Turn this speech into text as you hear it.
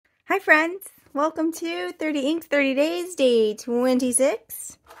Hi friends, welcome to 30 Ink 30 Days, day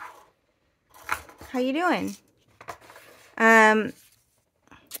 26. How you doing? I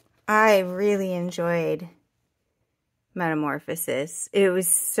really enjoyed Metamorphosis. It was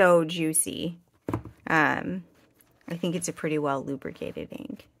so juicy. I think it's a pretty well lubricated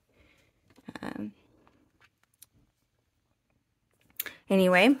ink.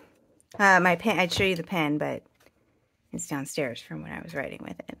 Anyway, my pen, I'd show you the pen, but it's downstairs from when I was writing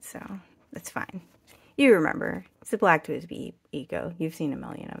with it, so that's fine. You remember, it's the Black Twisby Eco. You've seen a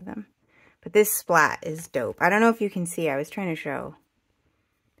million of them. But this splat is dope. I don't know if you can see. I was trying to show.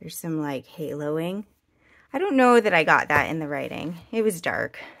 There's some, like, haloing. I don't know that I got that in the writing. It was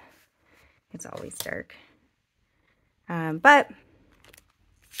dark. It's always dark. But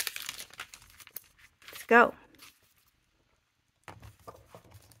let's go.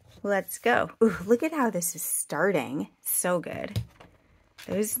 Let's go. Ooh, look at how this is starting. So good.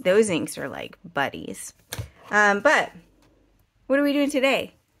 Those inks are like buddies. But what are we doing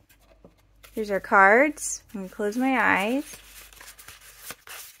today? Here's our cards. I'm going to close my eyes.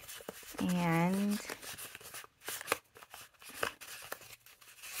 And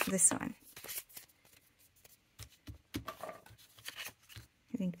this one.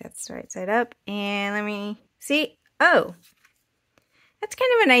 I think that's the right side up. And let me see. Oh! That's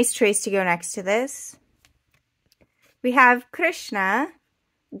kind of a nice choice to go next to this. We have Krishna,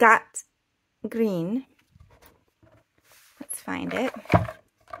 Ghat green. Let's find it.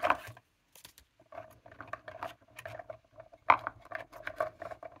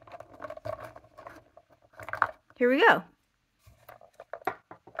 Here we go.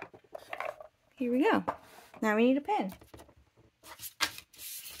 Here we go. Now we need a pen.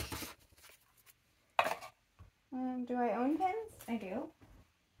 Do I own pens? I do.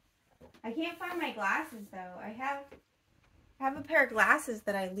 I can't find my glasses though. I have a pair of glasses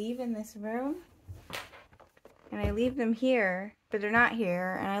that I leave in this room. And I leave them here, but they're not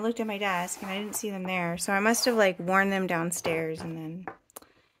here. And I looked at my desk and I didn't see them there. So I must have like worn them downstairs and then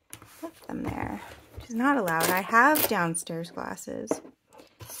left them there. Which is not allowed. I have downstairs glasses.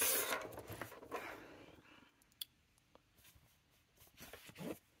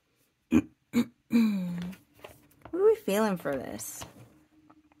 What are we feeling for this?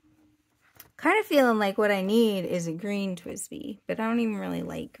 Kind of feeling like what I need is a green Twisby, but I don't even really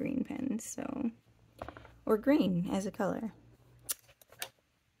like green pens, so... Or green as a color.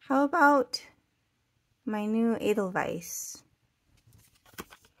 How about my new Edelweiss?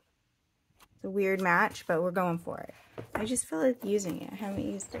 It's a weird match, but we're going for it. I just feel like using it. I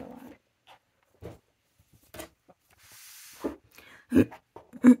haven't used it a lot.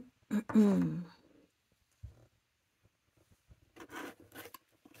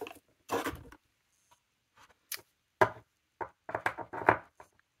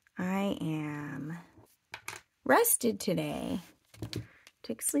 I am rested today.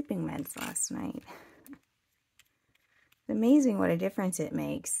 Took sleeping meds last night. It's amazing what a difference it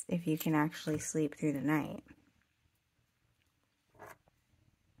makes if you can actually sleep through the night.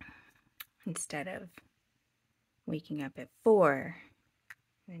 Instead of waking up at 4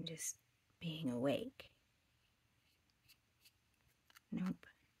 and just being awake. Nope.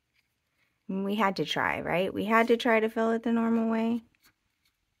 I mean, we had to try, right? We had to try to fill it the normal way.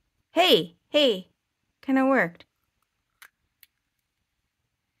 Hey, kind of worked.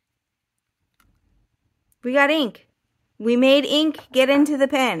 We got ink. We made ink get into the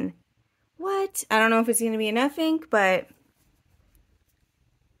pen. What? I don't know if it's going to be enough ink, but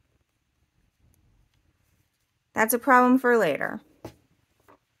that's a problem for later.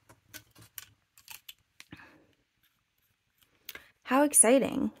 How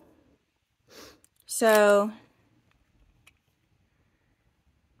exciting. So...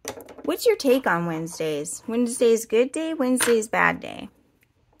 what's your take on Wednesdays? Wednesday's good day, Wednesday's bad day.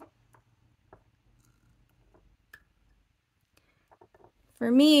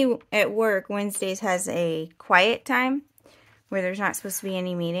 For me, at work, Wednesdays has a quiet time where there's not supposed to be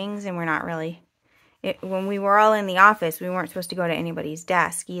any meetings, and we're not really... when we were all in the office, we weren't supposed to go to anybody's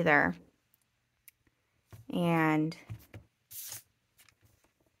desk either. And...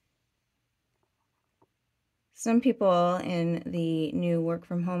 some people in the new work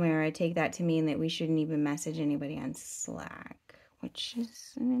from home era take that to mean that we shouldn't even message anybody on Slack, which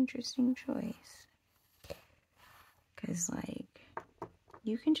is an interesting choice. Because, like,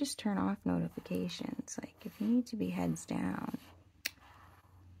 you can just turn off notifications. Like, if you need to be heads down,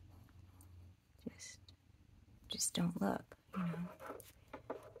 just don't look, you know.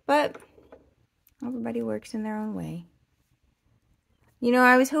 But everybody works in their own way. You know,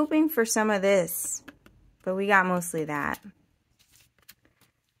 I was hoping for some of this, but we got mostly that.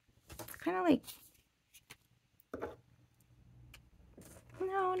 kind of like,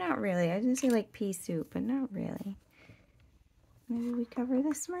 no, not really. I was going to say like pea soup, but not really. Maybe we cover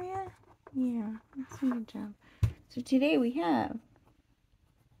this, Maria? Yeah, that's a good job. So today we have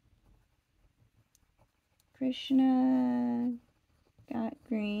Krishna Ghat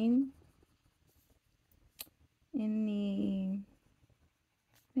green in the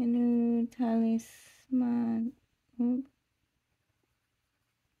Benu Talisman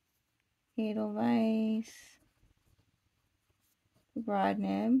Edelweiss broad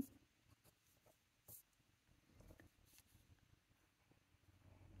nib.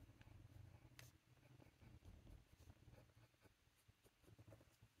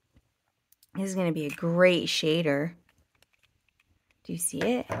 This is going to be a great shader. Do you see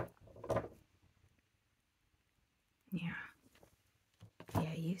it? Yeah.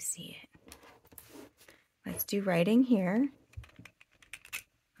 Yeah, you see it. Let's do writing here.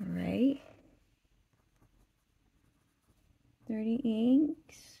 All right. 30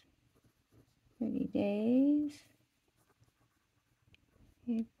 inks. 30 days.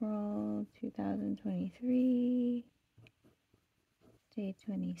 April 2023. Day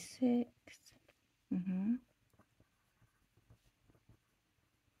 26.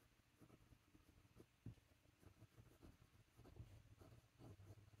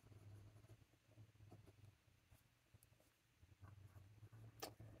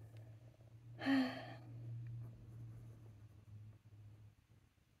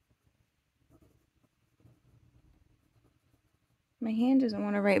 My hand doesn't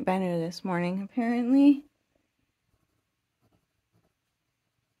want to write Benu this morning, apparently.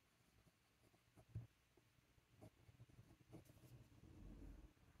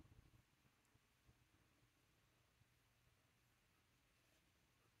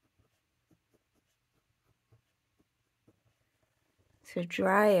 So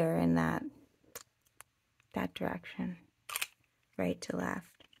drier in that direction, right to left.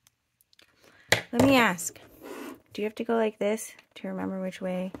 Let me ask, do you have to go like this to remember which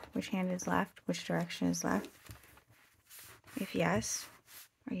hand is left, which direction is left? If yes,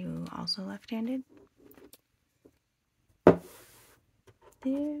 are you also left-handed? There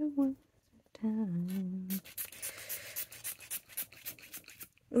was a time.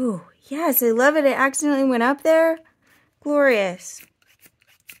 Ooh, yes, I love it. It accidentally went up there. Glorious.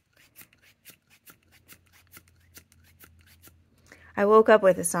 I woke up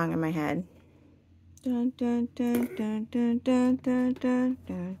with a song in my head. Dun, dun, dun, dun, dun, dun, dun, dun,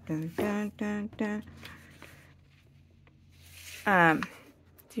 dun, dun, dun, dun, dun.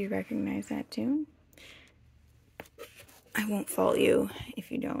 Do you recognize that tune? I won't fault you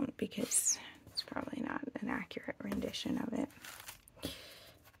if you don't, because it's probably not an accurate rendition of it.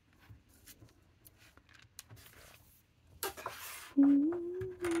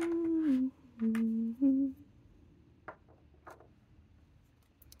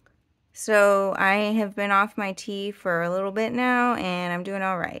 So I have been off my tea for a little bit now, and I'm doing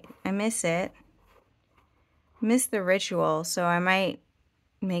all right. I miss it. Miss the ritual, so I might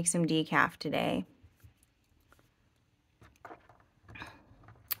make some decaf today.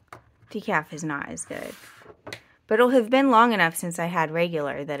 Decaf is not as good. But it'll have been long enough since I had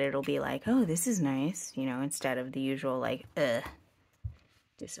regular that it'll be like, oh, this is nice, you know, instead of the usual, like, ugh,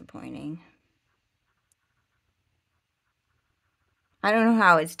 disappointing. I don't know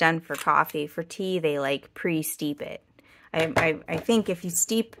how it's done for coffee. For tea, they, like, pre-steep it. I think if you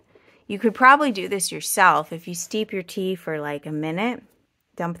steep, you could probably do this yourself. If you steep your tea for, like, a minute,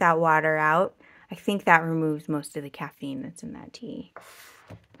 dump that water out, I think that removes most of the caffeine that's in that tea.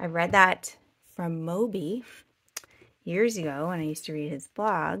 I read that from Moby years ago when I used to read his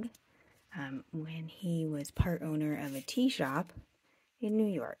blog when he was part owner of a tea shop in New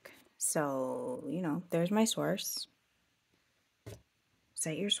York. So, you know, there's my source.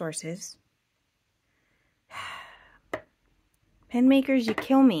 Cite your sources. Pen makers, you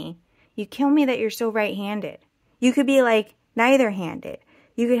kill me. You kill me that you're so right-handed. You could be like neither-handed.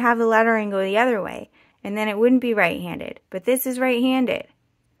 You could have the lettering go the other way, and then it wouldn't be right-handed. But this is right-handed.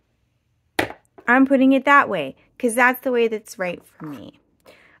 I'm putting it that way, because that's the way that's right for me.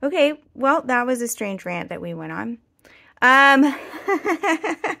 Okay, well, that was a strange rant that we went on.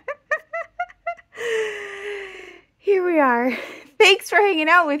 Here we are. Thanks for hanging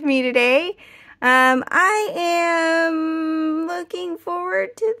out with me today. I am looking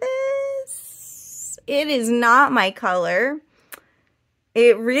forward to this. It is not my color.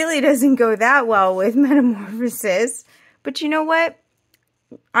 It really doesn't go that well with Metamorphosis. But you know what?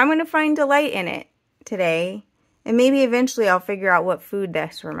 I'm going to find delight in it today. And maybe eventually I'll figure out what food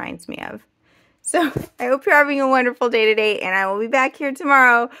this reminds me of. So I hope you're having a wonderful day today, and I will be back here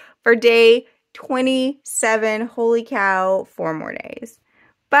tomorrow for day 27. Holy cow, 4 more days.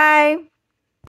 Bye.